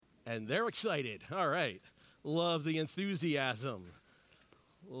And they're excited. All right. Love the enthusiasm.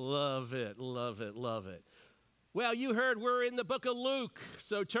 Love it, love it, love it. Well, you heard we're in the book of Luke,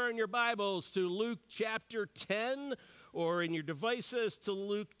 so turn your Bibles to Luke chapter 10, or in your devices to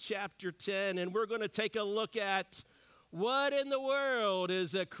Luke chapter 10, and we're going to take a look at what in the world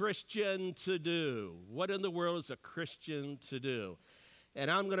is a Christian to do? What in the world is a Christian to do?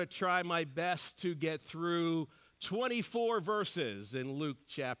 And I'm going to try my best to get through 24 verses in Luke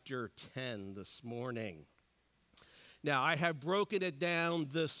chapter 10 this morning. Now, I have broken it down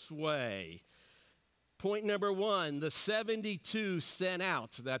this way. Point number 1, the 72 sent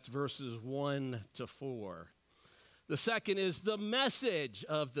out. That's verses 1 to 4. The second is the message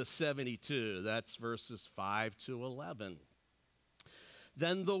of the 72. That's verses 5 to 11.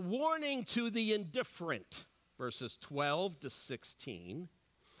 Then the warning to the indifferent, verses 12 to 16.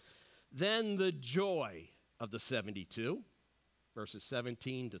 Then the joy of the 72, verses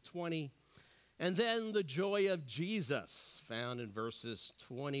 17 to 20. And then the joy of Jesus, found in verses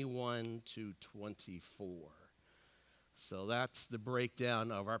 21 to 24. So that's the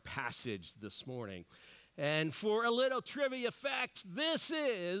breakdown of our passage this morning. And for a little trivia fact, this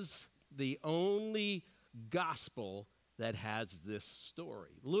is the only gospel that has this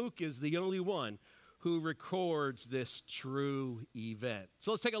story. Luke is the only one who records this true event.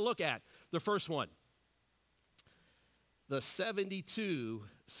 So let's take a look at the first one. The 72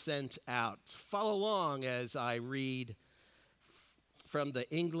 sent out. Follow along as I read from the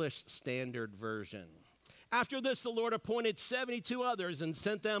English Standard Version. After this, the Lord appointed 72 others and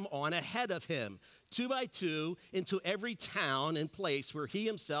sent them on ahead of him, 2 by 2, into every town and place where he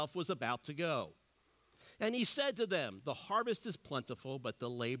himself was about to go. And he said to them, the harvest is plentiful, but the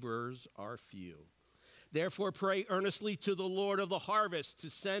laborers are few. Therefore, pray earnestly to the Lord of the harvest to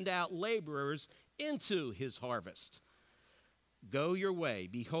send out laborers into his harvest. Go your way.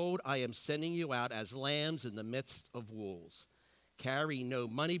 Behold, I am sending you out as lambs in the midst of wolves. Carry no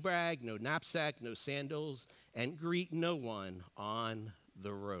money bag, no knapsack, no sandals, and greet no one on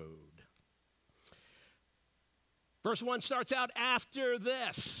the road. Verse 1 starts out, after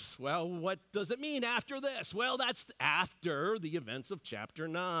this. Well, what does it mean, after this? Well, that's after the events of chapter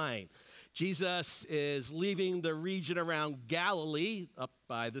 9. Jesus is leaving the region around Galilee, up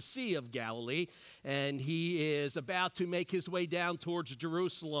by the Sea of Galilee, and he is about to make his way down towards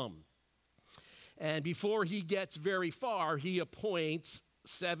Jerusalem. And before he gets very far, he appoints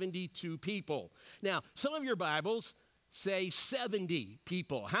 72 people. Now, some of your Bibles say 70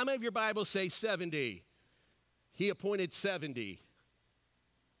 people. How many of your Bibles say 70? He appointed 70.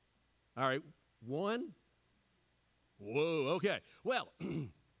 All right, one? Whoa, okay. Well,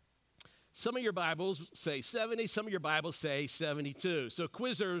 some of your Bibles say 70, some of your Bibles say 72. So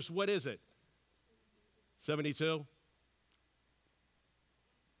quizzers, what is it? 72?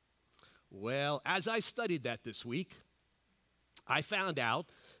 Well, as I studied that this week, I found out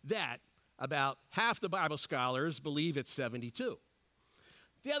that about half the Bible scholars believe it's 72.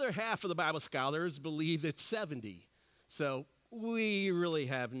 The other half of the Bible scholars believe it's 70. So we really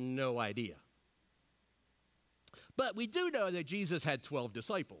have no idea. But we do know that Jesus had 12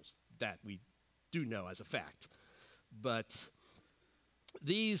 disciples. That we do know as a fact. But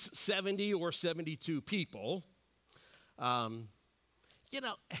these 70 or 72 people,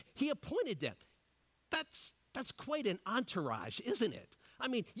 he appointed them. That's quite an entourage, isn't it? I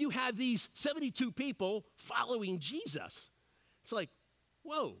mean, you have these 72 people following Jesus. It's like,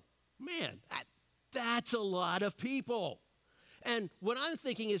 whoa, man, that's a lot of people. And what I'm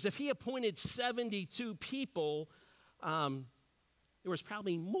thinking is if he appointed 72 people, there was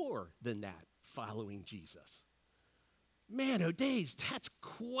probably more than that following Jesus. Man, oh days, that's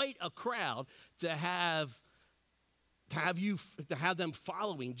quite a crowd to have them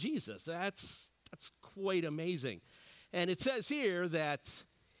following Jesus. That's quite amazing. And it says here that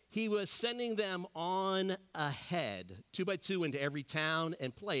he was sending them on ahead, 2 by 2, into every town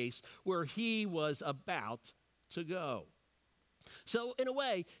and place where he was about to go. So in a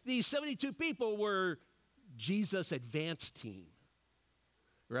way, these 72 people were Jesus' advance team,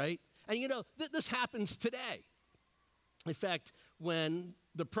 right? And this happens today. In fact, when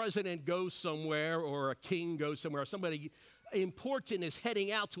the president goes somewhere or a king goes somewhere, or somebody important is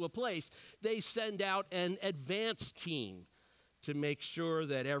heading out to a place, they send out an advance team to make sure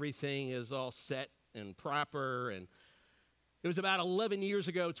that everything is all set and proper. And it was about 12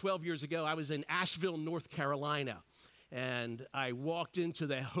 years ago, I was in Asheville, North Carolina. And I walked into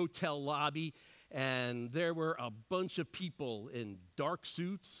the hotel lobby, and there were a bunch of people in dark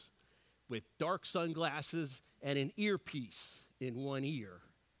suits with dark sunglasses and an earpiece in one ear.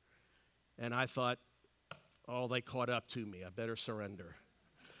 And I thought, oh, they caught up to me. I better surrender.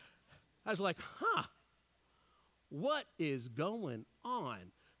 I was like, what is going on?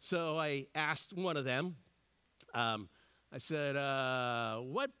 So I asked one of them, I said,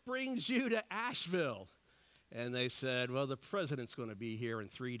 what brings you to Asheville? And they said, well, the president's going to be here in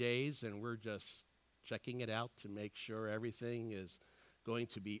 3 days, and we're just checking it out to make sure everything is going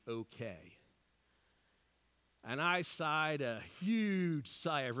to be okay. And I sighed a huge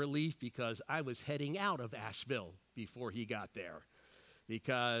sigh of relief because I was heading out of Asheville before he got there.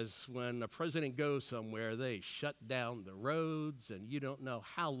 Because when the president goes somewhere, they shut down the roads, and you don't know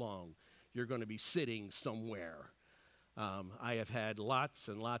how long you're going to be sitting somewhere. I have had lots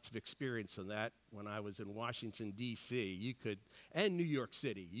and lots of experience in that when I was in Washington, D.C. And New York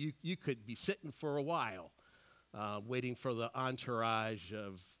City. You could be sitting for a while, waiting for the entourage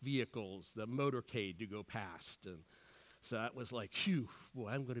of vehicles, the motorcade to go past. And so it was like, phew, boy,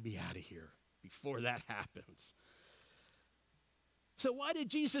 I'm going to be out of here before that happens. So why did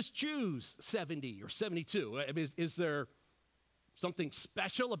Jesus choose 70 or 72? I mean, is there something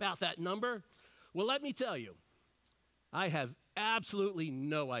special about that number? Well, let me tell you, I have absolutely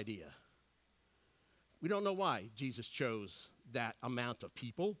no idea. We don't know why Jesus chose that amount of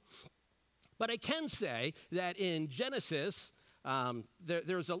people. But I can say that in Genesis,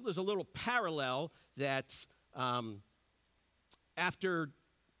 there's a little parallel that after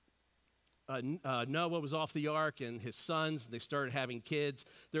Noah was off the ark and his sons, they started having kids,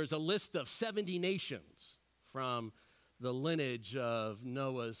 there's a list of 70 nations from the lineage of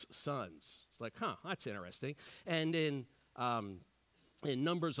Noah's sons. It's like, that's interesting. And in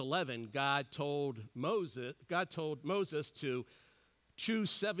Numbers 11, God told Moses to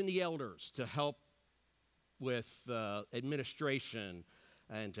choose 70 elders to help with administration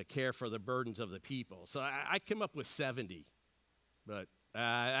and to care for the burdens of the people. So I came up with 70, but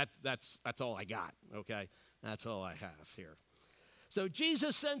that's all I got, okay? That's all I have here. So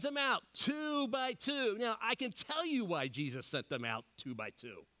Jesus sends them out 2 by 2. Now, I can tell you why Jesus sent them out 2 by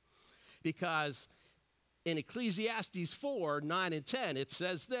 2. Because in Ecclesiastes 4, 9, and 10, it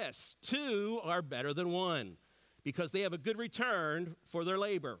says this: 2 are better than 1, because they have a good return for their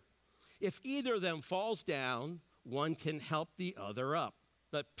labor. If either of them falls down, one can help the other up.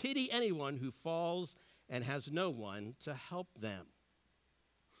 But pity anyone who falls and has no one to help them.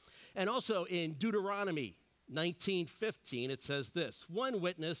 And also in Deuteronomy 19:15, it says this: 1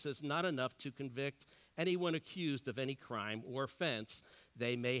 witness is not enough to convict anyone accused of any crime or offense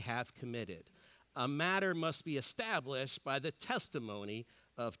they may have committed. A matter must be established by the testimony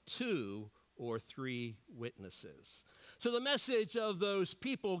of 2 or 3 witnesses. So the message of those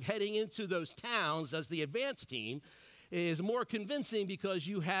people heading into those towns as the advance team is more convincing because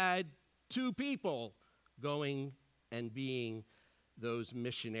you had 2 people going and being those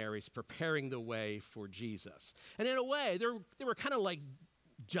missionaries, preparing the way for Jesus. And in a way, they were kind of like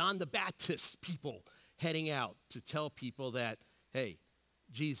John the Baptist people heading out to tell people that, hey,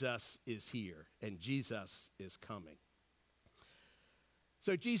 Jesus is here and Jesus is coming.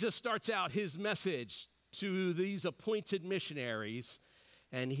 So Jesus starts out his message to these appointed missionaries,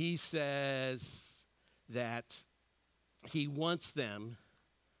 and he says that he wants them,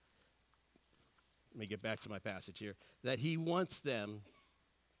 let me get back to my passage here, that he wants them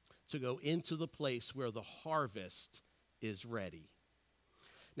to go into the place where the harvest is ready.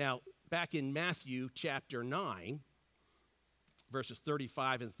 Now, back in Matthew chapter 9, verses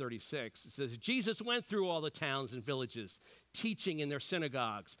 35 and 36, it says, Jesus went through all the towns and villages, teaching in their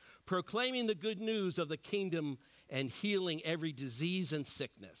synagogues, proclaiming the good news of the kingdom and healing every disease and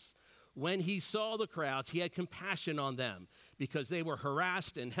sickness. When he saw the crowds, he had compassion on them because they were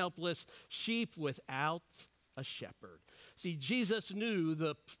harassed and helpless, sheep without a shepherd. See, Jesus knew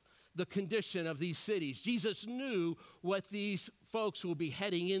the condition of these cities. Jesus knew what these folks will be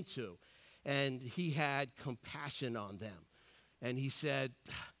heading into, and he had compassion on them. And he said,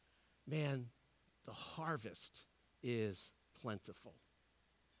 man, the harvest is plentiful.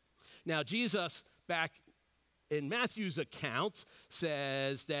 Now, Jesus, back in Matthew's account,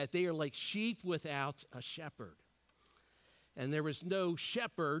 says that they are like sheep without a shepherd. And there was no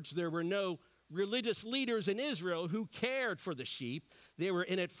shepherds, there were no religious leaders in Israel who cared for the sheep. They were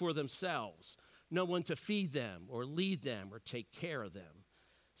in it for themselves. No one to feed them or lead them or take care of them.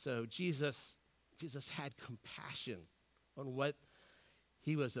 So Jesus had compassion on what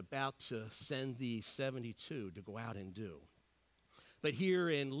he was about to send the 72 to go out and do. But here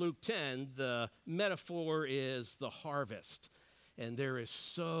in Luke 10, the metaphor is the harvest. And there is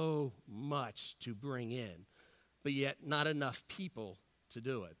so much to bring in, but yet not enough people to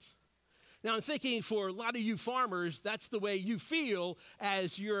do it. Now, I'm thinking for a lot of you farmers, that's the way you feel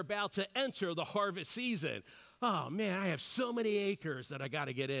as you're about to enter the harvest season. Oh, man, I have so many acres that I got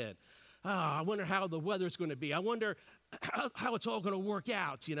to get in. I wonder how the weather's going to be. I wonder how it's all going to work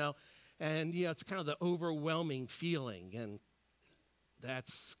out, And, it's kind of the overwhelming feeling. And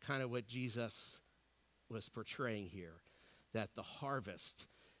that's kind of what Jesus was portraying here, that the harvest,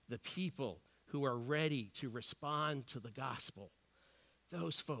 the people who are ready to respond to the gospel,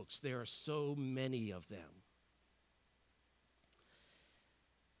 those folks, there are so many of them.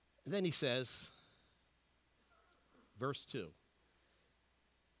 And then he says, verse 2,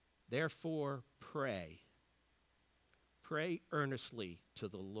 therefore pray earnestly to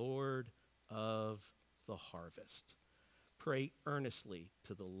the Lord of the harvest. Pray earnestly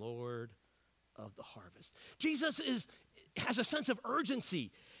to the Lord of the harvest. Jesus has a sense of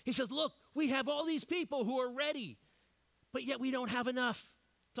urgency. He says, look, we have all these people who are ready, but yet we don't have enough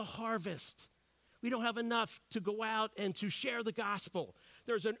to harvest. We don't have enough to go out and to share the gospel.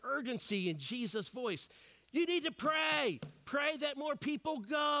 There's an urgency in Jesus' voice. You need to pray. Pray that more people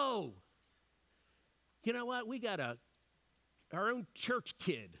go. You know what? We got our own church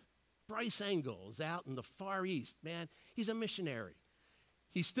kid, Bryce Engel, is out in the Far East. Man, he's a missionary.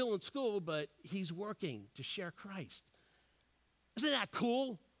 He's still in school, but he's working to share Christ. Isn't that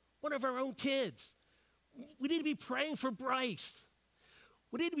cool? One of our own kids. We need to be praying for Bryce.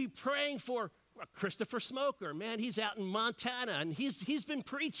 We need to be praying for Christopher Smoker. Man, he's out in Montana, and he's been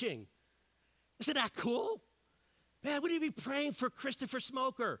preaching. Isn't that cool? Man, we need to be praying for Christopher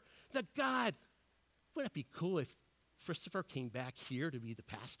Smoker. That God, wouldn't it be cool if Christopher came back here to be the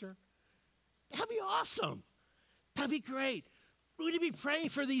pastor? That'd be awesome. That'd be great. We need to be praying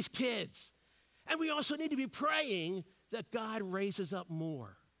for these kids. And we also need to be praying that God raises up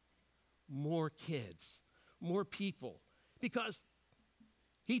more kids, more people. Because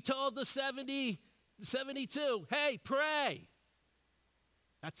he told the 72, hey, pray.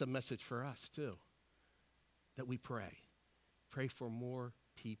 That's a message for us too, that we pray. Pray for more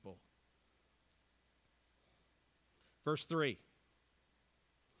people. Verse 3.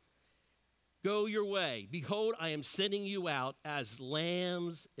 Go your way. Behold, I am sending you out as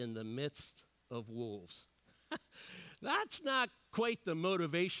lambs in the midst of wolves. That's not quite the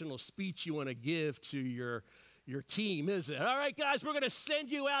motivational speech you want to give to your team, is it? All right, guys, we're going to send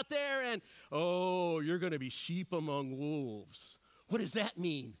you out there, and you're going to be sheep among wolves. What does that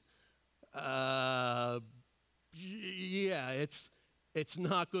mean? It's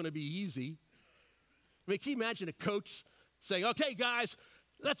not going to be easy. I mean, can you imagine a coach saying, okay, guys,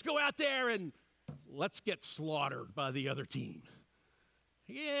 let's go out there and let's get slaughtered by the other team?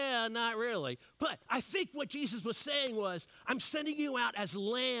 Yeah, not really. But I think what Jesus was saying was, I'm sending you out as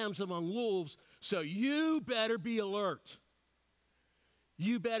lambs among wolves, so you better be alert.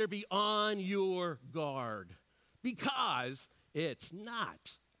 You better be on your guard, because it's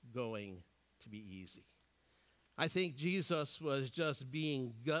not going to be easy. I think Jesus was just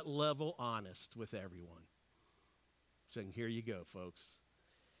being gut level honest with everyone. Saying, here you go, folks.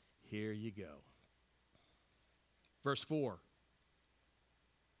 Here you go. Verse 4.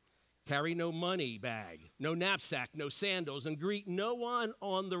 Carry no money bag, no knapsack, no sandals, and greet no one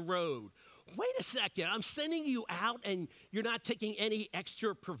on the road. Wait a second, I'm sending you out and you're not taking any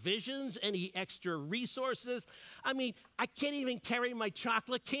extra provisions, any extra resources? I mean, I can't even carry my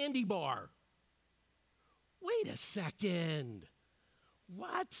chocolate candy bar. Wait a second.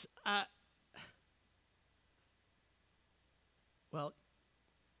 What? Well,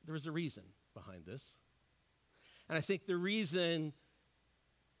 there's a reason behind this. And I think the reason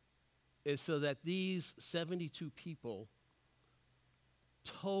is so that these 72 people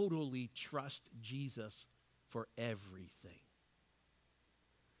totally trust Jesus for everything.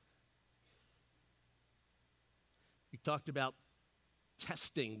 We talked about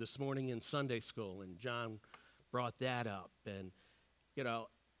testing this morning in Sunday school, and John brought that up. And,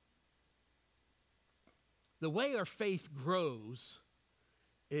 the way our faith grows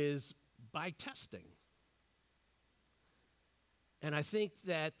is by testing. And I think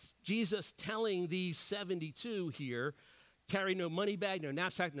that Jesus telling these 72 here, carry no money bag, no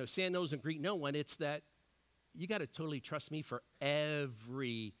knapsack, no sandals, and greet no one, it's that you got to totally trust me for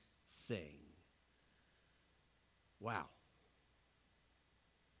everything. Wow.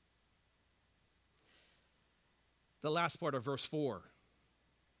 The last part of verse 4.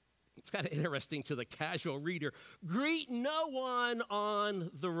 It's kind of interesting to the casual reader. Greet no one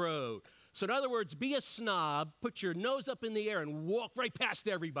on the road. So in other words, be a snob, put your nose up in the air and walk right past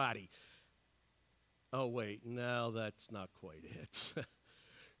everybody. Oh, wait, no, that's not quite it.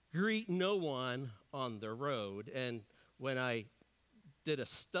 Greet no one on the road. And when I did a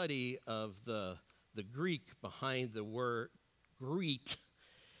study of the Greek behind the word greet,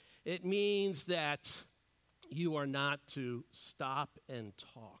 it means that you are not to stop and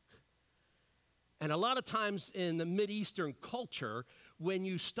talk. And a lot of times in the Mideastern culture, when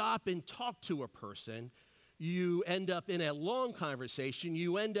you stop and talk to a person, you end up in a long conversation.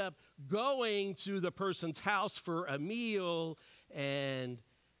 You end up going to the person's house for a meal, and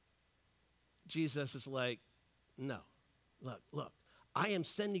Jesus is like, no, look, I am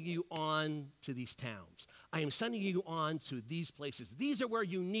sending you on to these towns. I am sending you on to these places. These are where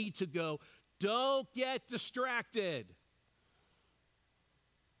you need to go. Don't get distracted.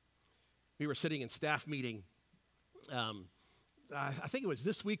 We were sitting in staff meeting. I think it was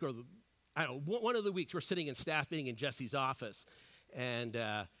this week or I don't know, one of the weeks we're sitting in staff meeting in Jesse's office. And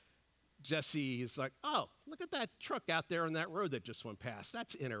Jesse is like, oh, look at that truck out there on that road that just went past.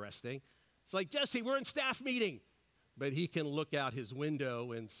 That's interesting. It's like, Jesse, we're in staff meeting. But he can look out his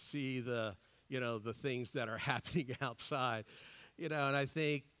window and see the things that are happening outside. And I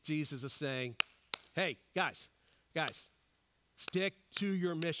think Jesus is saying, hey, guys, stick to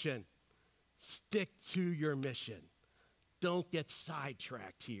your mission. Stick to your mission. Don't get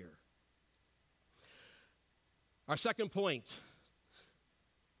sidetracked here. Our second point,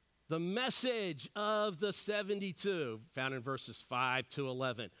 the message of the 72, found in verses 5 to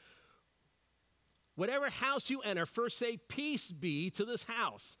 11. Whatever house you enter, first say, peace be to this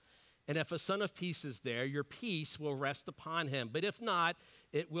house. And if a son of peace is there, your peace will rest upon him. But if not,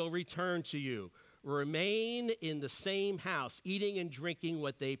 it will return to you. Remain in the same house, eating and drinking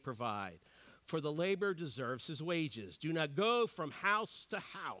what they provide. For the laborer deserves his wages. Do not go from house to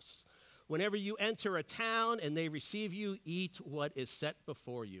house. Whenever you enter a town and they receive you, eat what is set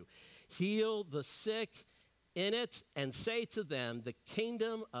before you. Heal the sick in it and say to them, the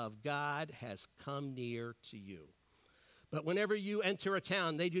kingdom of God has come near to you. But whenever you enter a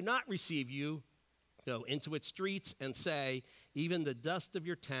town, they do not receive you. Go into its streets and say, even the dust of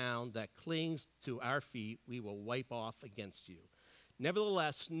your town that clings to our feet, we will wipe off against you.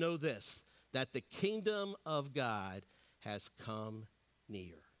 Nevertheless, know this, that the kingdom of God has come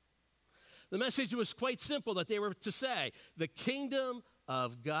near. The message was quite simple that they were to say, the kingdom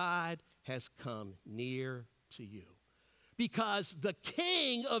of God has come near to you. Because the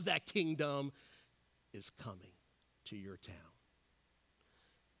king of that kingdom is coming to your town.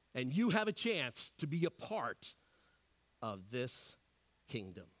 And you have a chance to be a part of this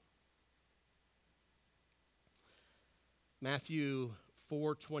kingdom. Matthew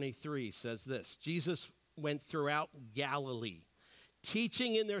 4:23 says this, Jesus went throughout Galilee,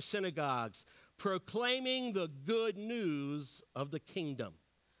 teaching in their synagogues, proclaiming the good news of the kingdom,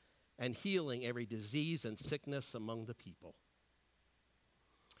 and healing every disease and sickness among the people.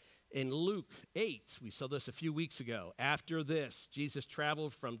 In Luke 8, we saw this a few weeks ago. After this, Jesus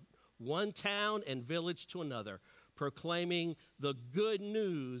traveled from one town and village to another, proclaiming the good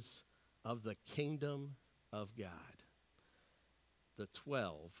news of the kingdom of God. The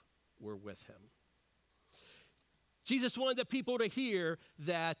 12 were with him. Jesus wanted the people to hear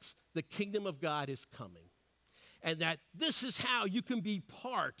that the kingdom of God is coming, and that this is how you can be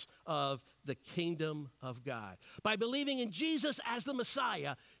part of the kingdom of God. By believing in Jesus as the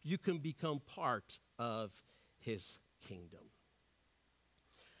Messiah, you can become part of his kingdom.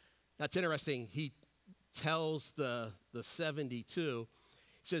 That's interesting. He tells the 72,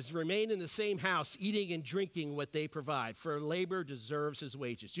 he says, remain in the same house, eating and drinking what they provide, for labor deserves his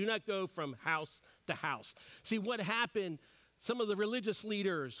wages. Do not go from house to house. See, what happened, some of the religious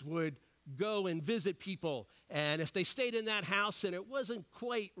leaders would go and visit people, and if they stayed in that house and it wasn't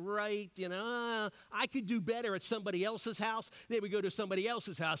quite right, I could do better at somebody else's house, they would go to somebody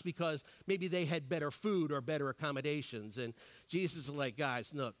else's house because maybe they had better food or better accommodations. And Jesus is like,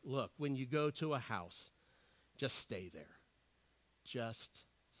 guys, look, when you go to a house, just stay there. Just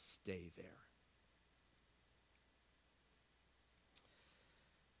stay there.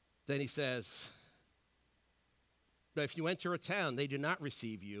 Then he says, but if you enter a town, they do not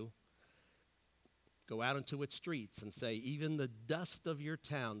receive you. Go out into its streets and say, even the dust of your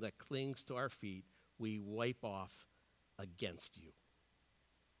town that clings to our feet, we wipe off against you.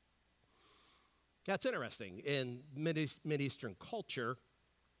 That's interesting. In Mideastern culture,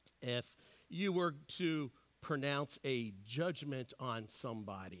 if you were to pronounce a judgment on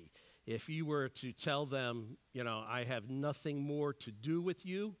somebody, if you were to tell them, I have nothing more to do with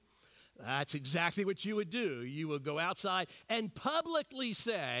you, that's exactly what you would do. You would go outside and publicly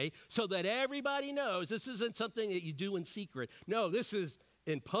say, so that everybody knows, this isn't something that you do in secret. No, this is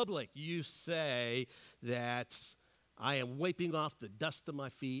in public. You say that I am wiping off the dust of my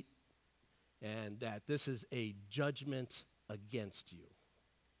feet and that this is a judgment against you.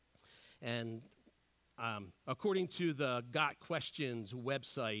 And according to the Got Questions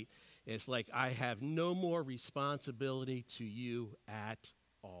website, it's like, I have no more responsibility to you at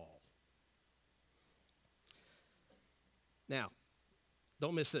all. Now,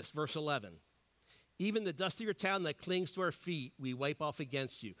 don't miss this, verse 11. Even the dust of your town that clings to our feet, we wipe off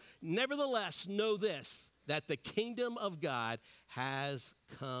against you. Nevertheless, know this, that the kingdom of God has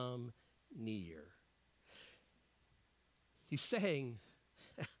come near. He's saying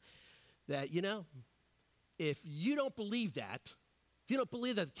that, if you don't believe that, if you don't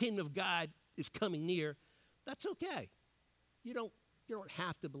believe that the kingdom of God is coming near, that's okay. You don't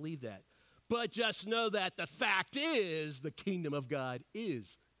have to believe that. But just know that the fact is the kingdom of God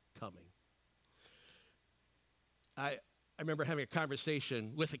is coming. I remember having a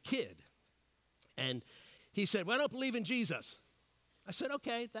conversation with a kid, and he said, well, I don't believe in Jesus. I said,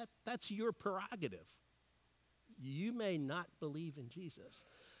 okay, that's your prerogative. You may not believe in Jesus.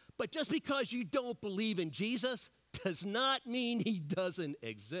 But just because you don't believe in Jesus does not mean he doesn't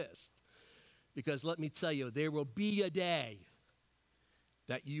exist. Because let me tell you, there will be a day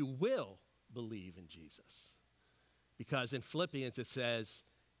that you will believe in Jesus. Because in Philippians it says,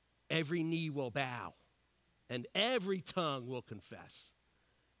 every knee will bow and every tongue will confess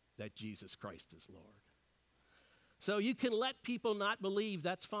that Jesus Christ is Lord. So you can let people not believe,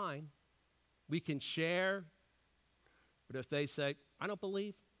 that's fine. We can share, but if they say, I don't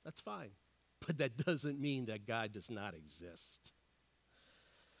believe, that's fine. But that doesn't mean that God does not exist.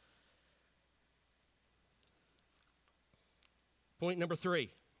 Point number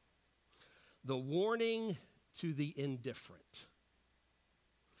 3, the warning to the indifferent.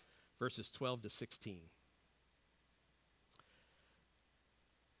 Verses 12 to 16.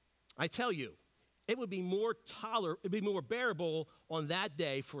 I tell you, it would be more bearable on that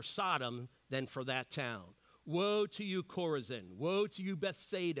day for Sodom than for that town. Woe to you, Chorazin! Woe to you,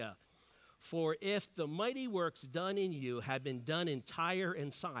 Bethsaida! For if the mighty works done in you had been done in Tyre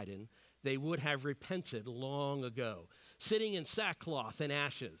and Sidon, they would have repented long ago, sitting in sackcloth and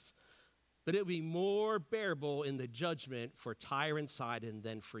ashes. But it would be more bearable in the judgment for Tyre and Sidon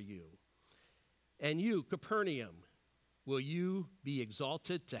than for you. And you, Capernaum, will you be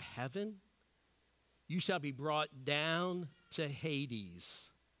exalted to heaven? You shall be brought down to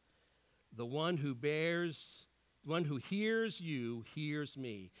Hades. The one who hears you hears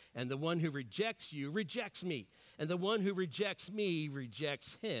me, and the one who rejects you rejects me, and the one who rejects me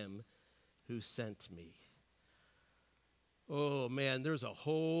rejects him who sent me. Oh man, there's a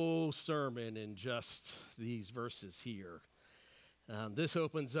whole sermon in just these verses here. This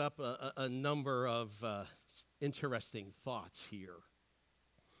opens up a number of interesting thoughts here.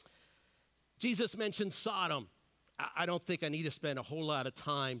 Jesus mentioned Sodom. I don't think I need to spend a whole lot of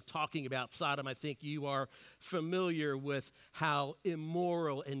time talking about Sodom. I think you are familiar with how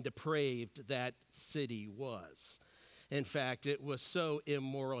immoral and depraved that city was. In fact, it was so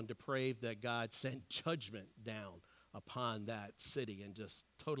immoral and depraved that God sent judgment down upon that city and just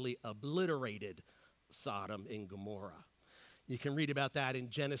totally obliterated Sodom and Gomorrah. You can read about that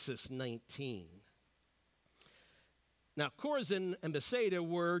in Genesis 19. Now, Chorazin and Bethsaida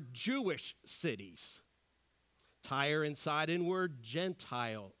were Jewish cities. Tyre and Sidon were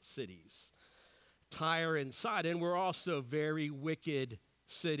Gentile cities. Tyre and Sidon were also very wicked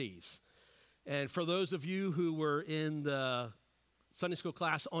cities. And for those of you who were in the Sunday school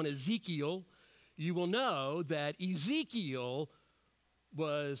class on Ezekiel, you will know that Ezekiel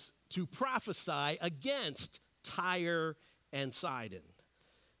was to prophesy against Tyre and Sidon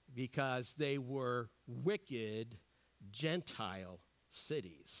because they were wicked Gentile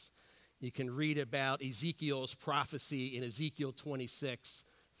cities. You can read about Ezekiel's prophecy in Ezekiel 26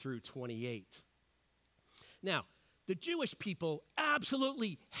 through 28. Now, the Jewish people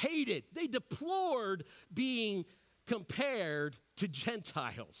absolutely hated, they deplored being compared to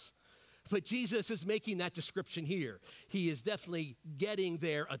Gentiles. But Jesus is making that description here. He is definitely getting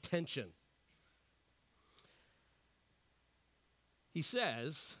their attention. He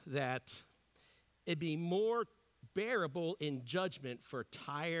says that it'd be more bearable in judgment for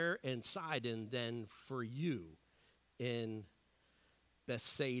Tyre and Sidon than for you in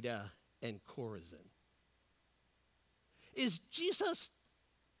Bethsaida and Chorazin. Is Jesus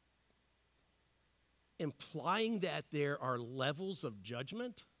implying that there are levels of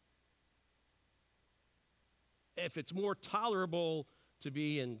judgment? If it's more tolerable to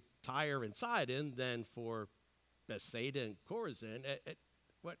be in Tyre and Sidon than for Bethsaida and Chorazin,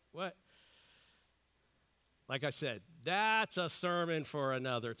 what? Like I said, that's a sermon for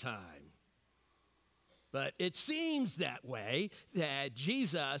another time. But it seems that way, that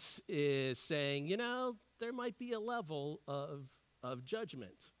Jesus is saying, there might be a level of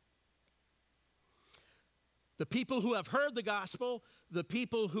judgment. The people who have heard the gospel, the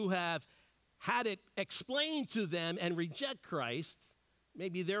people who have had it explained to them and reject Christ,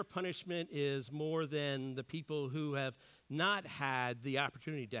 maybe their punishment is more than the people who have not had the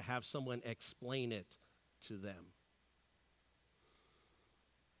opportunity to have someone explain it to them.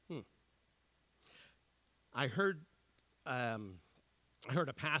 I heard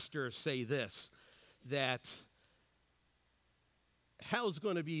a pastor say this, that hell's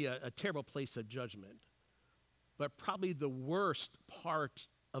going to be a terrible place of judgment, but probably the worst part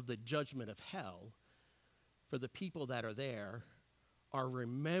of the judgment of hell for the people that are there are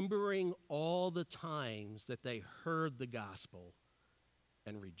remembering all the times that they heard the gospel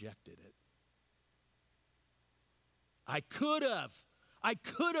and rejected it. I could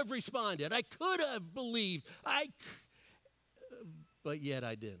have responded. I could have believed. But yet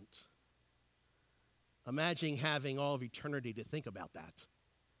I didn't. Imagine having all of eternity to think about that.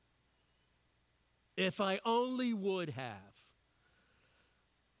 If I only would have.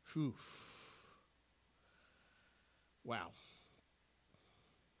 Whew. Wow.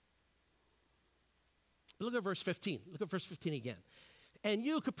 Look at verse 15. Look at verse 15 again. And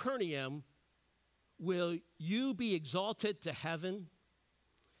you, Capernaum, will you be exalted to heaven?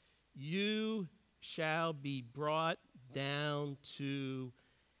 You shall be brought down to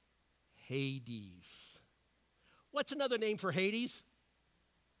Hades. What's another name for Hades?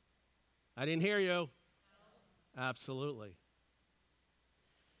 I didn't hear you. Hell. Absolutely.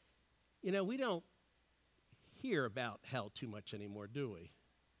 You know, we don't hear about hell too much anymore, do we?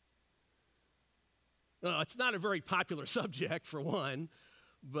 Well, it's not a very popular subject, for one,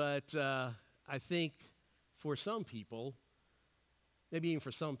 but I think for some people, maybe even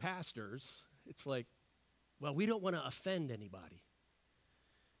for some pastors, it's like, well, we don't want to offend anybody.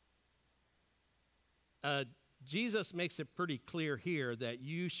 Jesus makes it pretty clear here that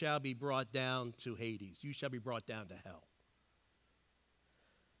you shall be brought down to Hades. You shall be brought down to hell.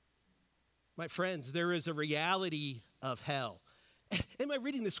 My friends, there is a reality of hell. In my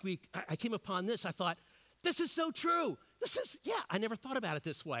reading this week, I came upon this. I thought, this is so true. I never thought about it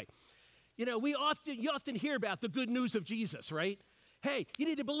this way. You know, you often hear about the good news of Jesus, right? Hey, you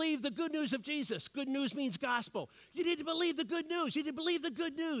need to believe the good news of Jesus. Good news means gospel. You need to believe the good news. You need to believe the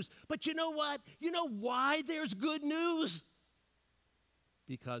good news. But you know what? You know why there's good news?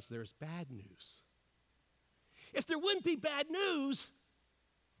 Because there's bad news. If there wouldn't be bad news,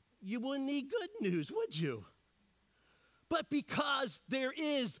 you wouldn't need good news, would you? But because there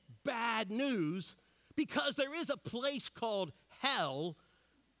is bad news, because there is a place called hell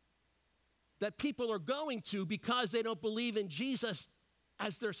that people are going to because they don't believe in Jesus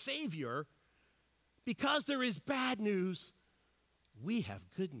as their Savior, because there is bad news, we have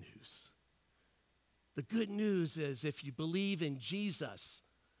good news. The good news is if you believe in Jesus,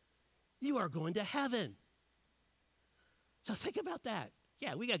 you are going to heaven. So think about that.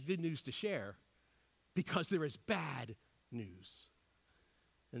 Yeah, we got good news to share because there is bad news.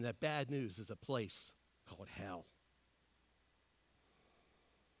 And that bad news is a place called hell.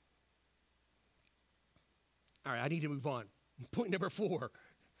 All right, I need to move on. Point number 4,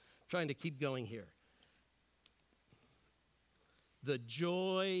 trying to keep going here. The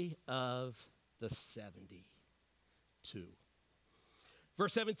joy of the 72.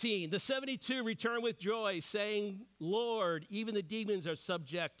 Verse 17, the 72 returned with joy, saying, Lord, even the demons are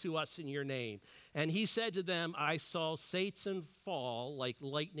subject to us in your name. And he said to them, I saw Satan fall like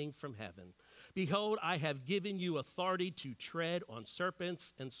lightning from heaven. Behold, I have given you authority to tread on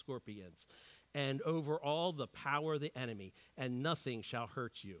serpents and scorpions, and over all the power of the enemy, and nothing shall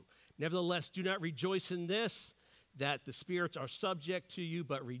hurt you. Nevertheless, do not rejoice in this, that the spirits are subject to you,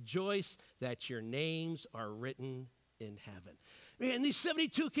 but rejoice that your names are written in heaven. Man, these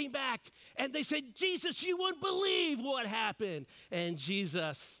 72 came back, and they said, Jesus, you wouldn't believe what happened. And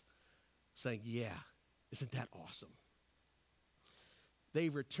Jesus saying, yeah, isn't that awesome? They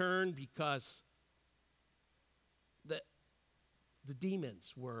returned because the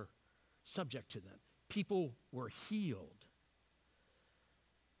demons were subject to them. People were healed.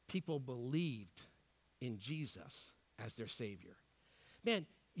 People believed in Jesus as their Savior. Man,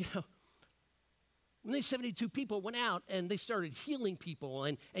 you know, when these 72 people went out and they started healing people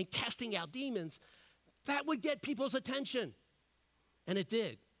and casting out demons, that would get people's attention. And it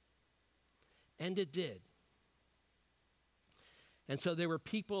did. And it did. And so there were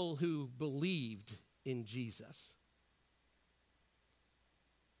people who believed in Jesus.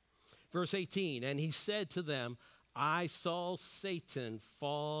 Verse 18, and he said to them, I saw Satan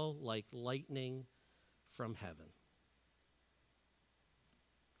fall like lightning from heaven.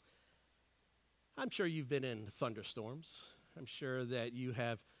 I'm sure you've been in thunderstorms. I'm sure that you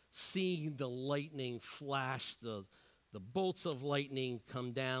have seen the lightning flash, the bolts of lightning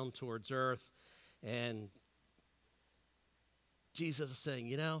come down towards earth, and Jesus is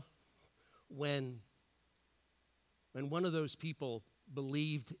saying, when one of those people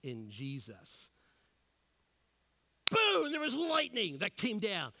believed in Jesus, boom, there was lightning that came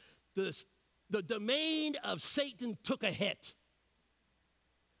down. The domain of Satan took a hit.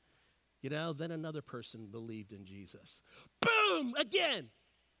 Then another person believed in Jesus. Boom, again.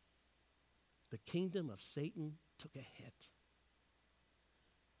 The kingdom of Satan took a hit.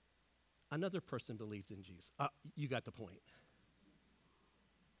 Another person believed in Jesus. You got the point.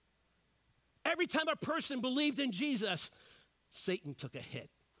 Every time a person believed in Jesus, Satan took a hit.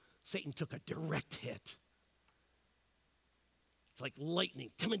 Satan took a direct hit. It's like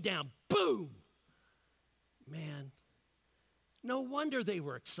lightning coming down, boom. Man, no wonder they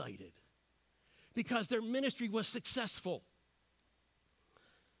were excited, because their ministry was successful.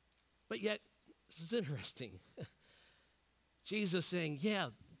 But yet, this is interesting. Jesus saying, yeah,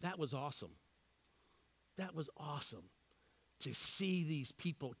 that was awesome. That was awesome to see these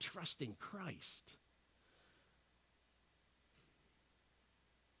people trusting Christ.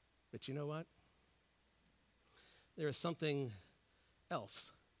 But you know what? There is something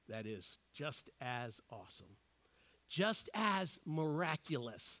else that is just as awesome, just as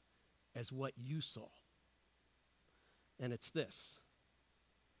miraculous as what you saw. And it's this,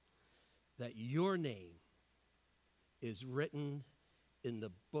 that your name is written in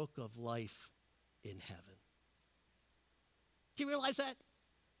the book of life in heaven. Do you realize that?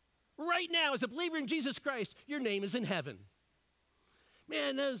 Right now, as a believer in Jesus Christ, your name is in heaven.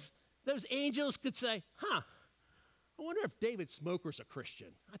 Man, those angels could say, I wonder if David Smoker's a Christian.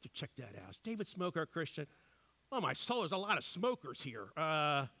 I have to check that out. Is David Smoker a Christian? Oh, my soul, there's a lot of smokers here.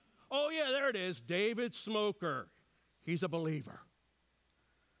 Oh, yeah, there it is. David Smoker. He's a believer.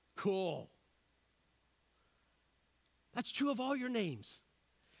 Cool. That's true of all your names.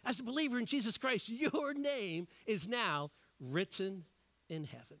 As a believer in Jesus Christ, your name is now written in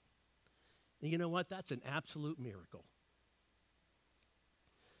heaven. And you know what? That's an absolute miracle.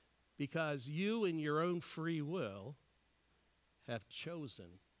 Because you, in your own free will, have chosen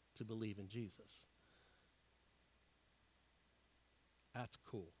to believe in Jesus. That's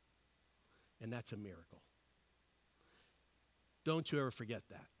cool. And that's a miracle. Don't you ever forget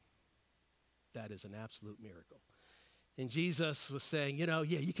that. That is an absolute miracle. And Jesus was saying,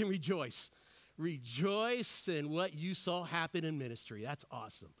 you can rejoice. Rejoice in what you saw happen in ministry. That's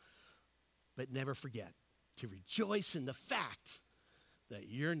awesome. But never forget to rejoice in the fact that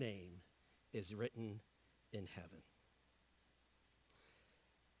your name is written in heaven.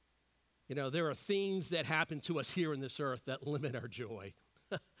 There are things that happen to us here on this earth that limit our joy.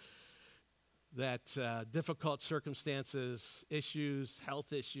 That difficult circumstances, issues,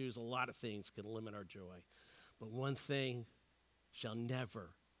 health issues, a lot of things can limit our joy. But one thing shall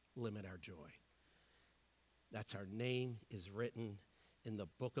never limit our joy. That's our name is written in the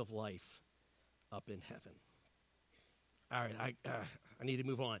book of life up in heaven. All right, I need to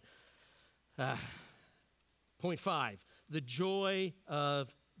move on. Point 5, the joy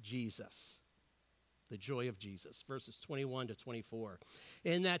of Jesus. The joy of Jesus, verses 21 to 24.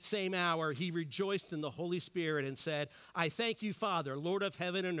 In that same hour, he rejoiced in the Holy Spirit and said, I thank you, Father, Lord of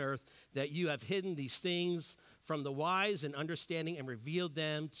heaven and earth, that you have hidden these things from the wise and understanding and revealed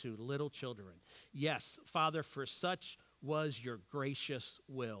them to little children. Yes, Father, for such was your gracious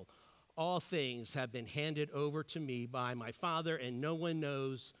will. All things have been handed over to me by my Father, and no one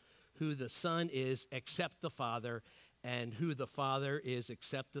knows who the Son is except the Father, and who the Father is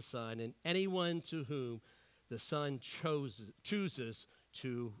except the Son, and anyone to whom the Son chooses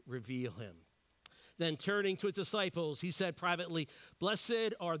to reveal him. Then turning to his disciples, he said privately,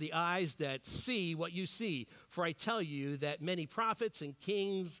 Blessed are the eyes that see what you see, for I tell you that many prophets and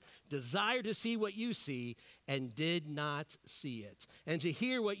kings desire to see what you see and did not see it, and to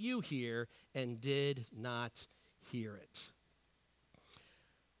hear what you hear and did not hear it.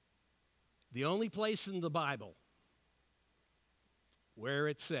 The only place in the Bible where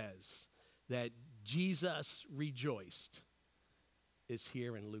it says that Jesus rejoiced is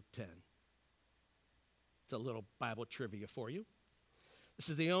here in Luke 10. It's a little Bible trivia for you. This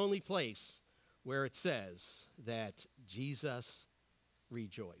is the only place where it says that Jesus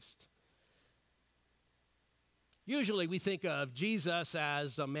rejoiced. Usually we think of Jesus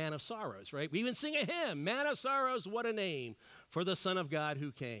as a man of sorrows, right? We even sing a hymn, Man of Sorrows, what a name for the Son of God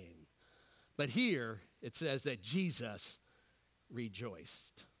who came. But here it says that Jesus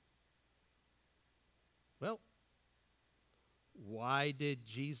rejoiced. Well, why did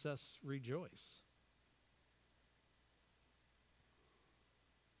Jesus rejoice?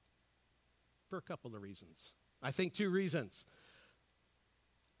 For a couple of reasons. I think 2 reasons.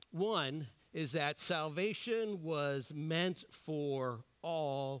 One is that salvation was meant for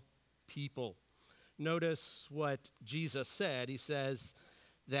all people. Notice what Jesus said. He says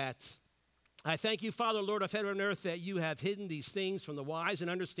that, I thank you, Father, Lord of heaven and earth, that you have hidden these things from the wise and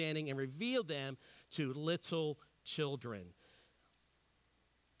understanding and revealed them to little children.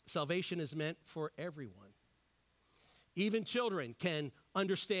 Salvation is meant for everyone. Even children can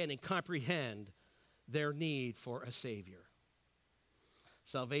understand and comprehend their need for a Savior.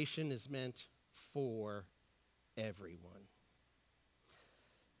 Salvation is meant for everyone.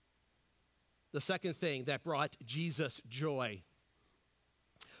 The second thing that brought Jesus joy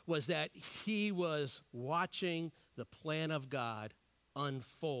was that he was watching the plan of God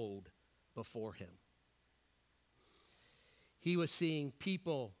unfold before him. He was seeing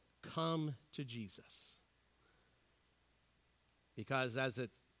people come to Jesus. Because as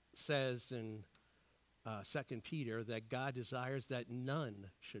it says in 2 Peter, that God desires that none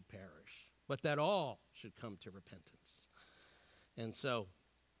should perish, but that all should come to repentance. And so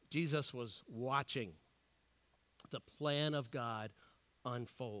Jesus was watching the plan of God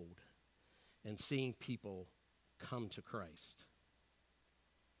unfold and seeing people come to Christ.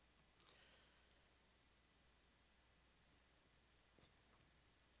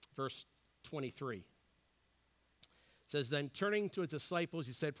 Verse 23 says, then turning to his disciples,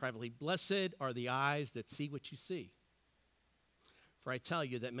 he said privately, blessed are the eyes that see what you see. For I tell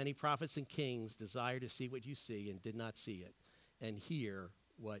you that many prophets and kings desire to see what you see and did not see it, and hear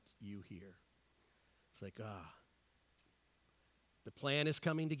what you hear. It's like, the plan is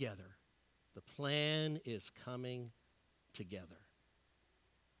coming together. The plan is coming together.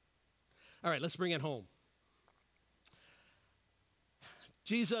 All right, let's bring it home.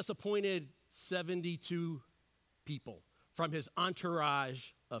 Jesus appointed 72 people from his entourage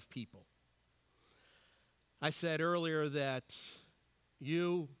of people. I said earlier that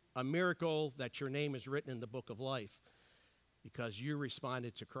a miracle that your name is written in the book of life because you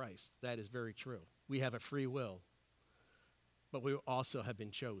responded to Christ. That is very true. We have a free will, but we also have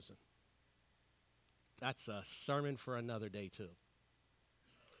been chosen. That's a sermon for another day too.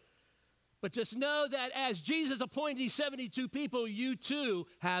 But just know that as Jesus appointed these 72 people, you too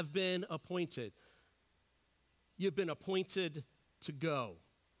have been appointed. You've been appointed to go.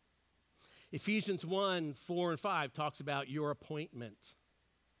 Ephesians 1, 4 and 5 talks about your appointment.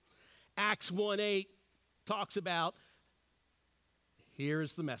 Acts 1:8 talks about,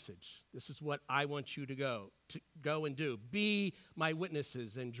 here's the message. This is what I want you to go and do. Be my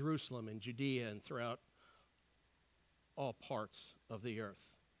witnesses in Jerusalem and Judea and throughout all parts of the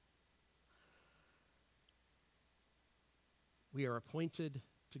earth. We are appointed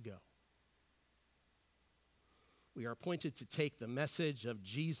to go. We are appointed to take the message of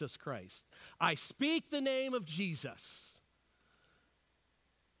Jesus Christ. I speak the name of Jesus.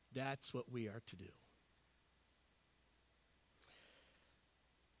 That's what we are to do.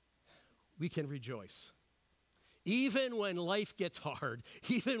 We can rejoice. Even when life gets hard,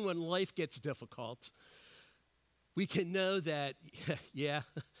 even when life gets difficult, we can know that,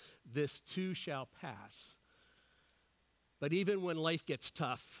 this too shall pass. But even when life gets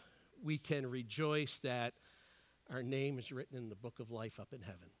tough, we can rejoice that our name is written in the book of life up in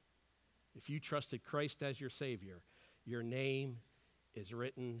heaven. If you trusted Christ as your Savior, your name is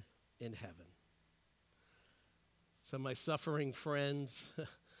written in heaven. So my suffering friends,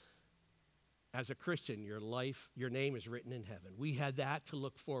 as a Christian, your name is written in heaven. We had that to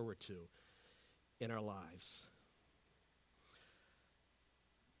look forward to in our lives.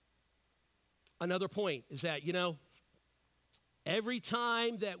 Another point is that, every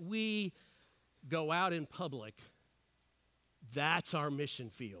time that we go out in public, that's our mission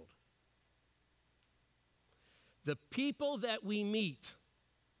field. The people that we meet,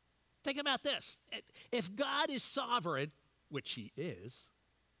 think about this. If God is sovereign, which he is,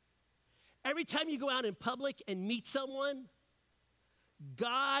 every time you go out in public and meet someone,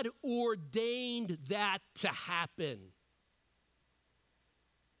 God ordained that to happen.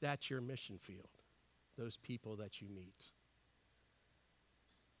 That's your mission field, those people that you meet.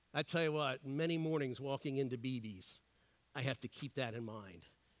 I tell you what, many mornings walking into BB's, I have to keep that in mind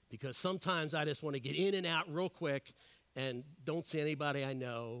because sometimes I just want to get in and out real quick and don't see anybody I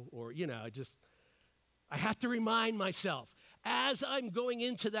know or, I have to remind myself as I'm going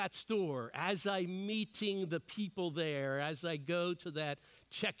into that store, as I'm meeting the people there, as I go to that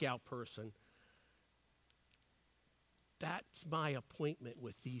checkout person, that's my appointment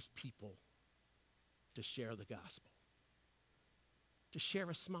with these people to share the gospel. To share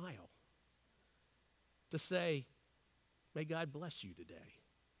a smile, to say, may God bless you today,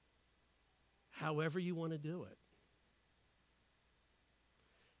 however you want to do it.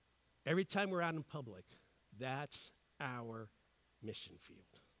 Every time we're out in public, that's our mission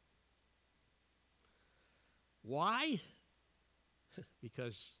field. Why?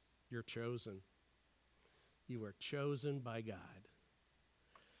 Because you're chosen. You are chosen by God.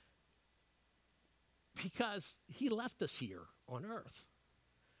 Because he left us here on earth.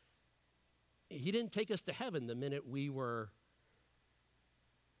 He didn't take us to heaven the minute we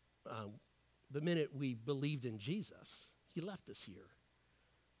believed in Jesus. He left us here.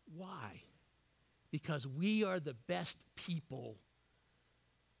 Why? Because we are the best people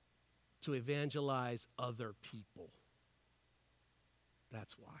to evangelize other people.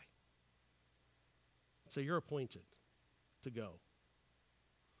 That's why. So you're appointed to go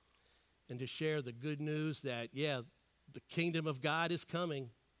and to share the good news that, the kingdom of God is coming.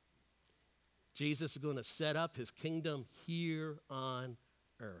 Jesus is going to set up his kingdom here on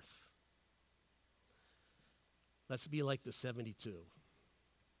earth. Let's be like the 72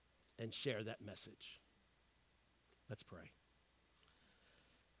 and share that message. Let's pray.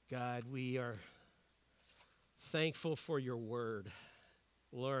 God, we are thankful for your word.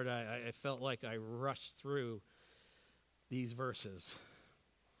 Lord, I felt like I rushed through these verses.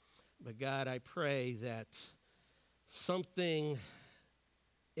 But God, I pray that something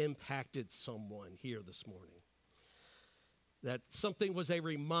impacted someone here this morning. That something was a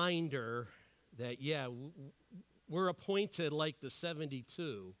reminder that, we're appointed like the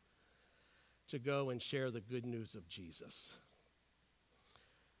 72 to go and share the good news of Jesus.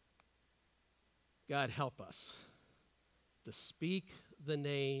 God, help us to speak the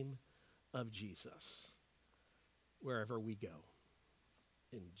name of Jesus wherever we go.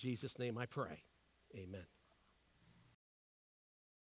 In Jesus' name I pray. Amen.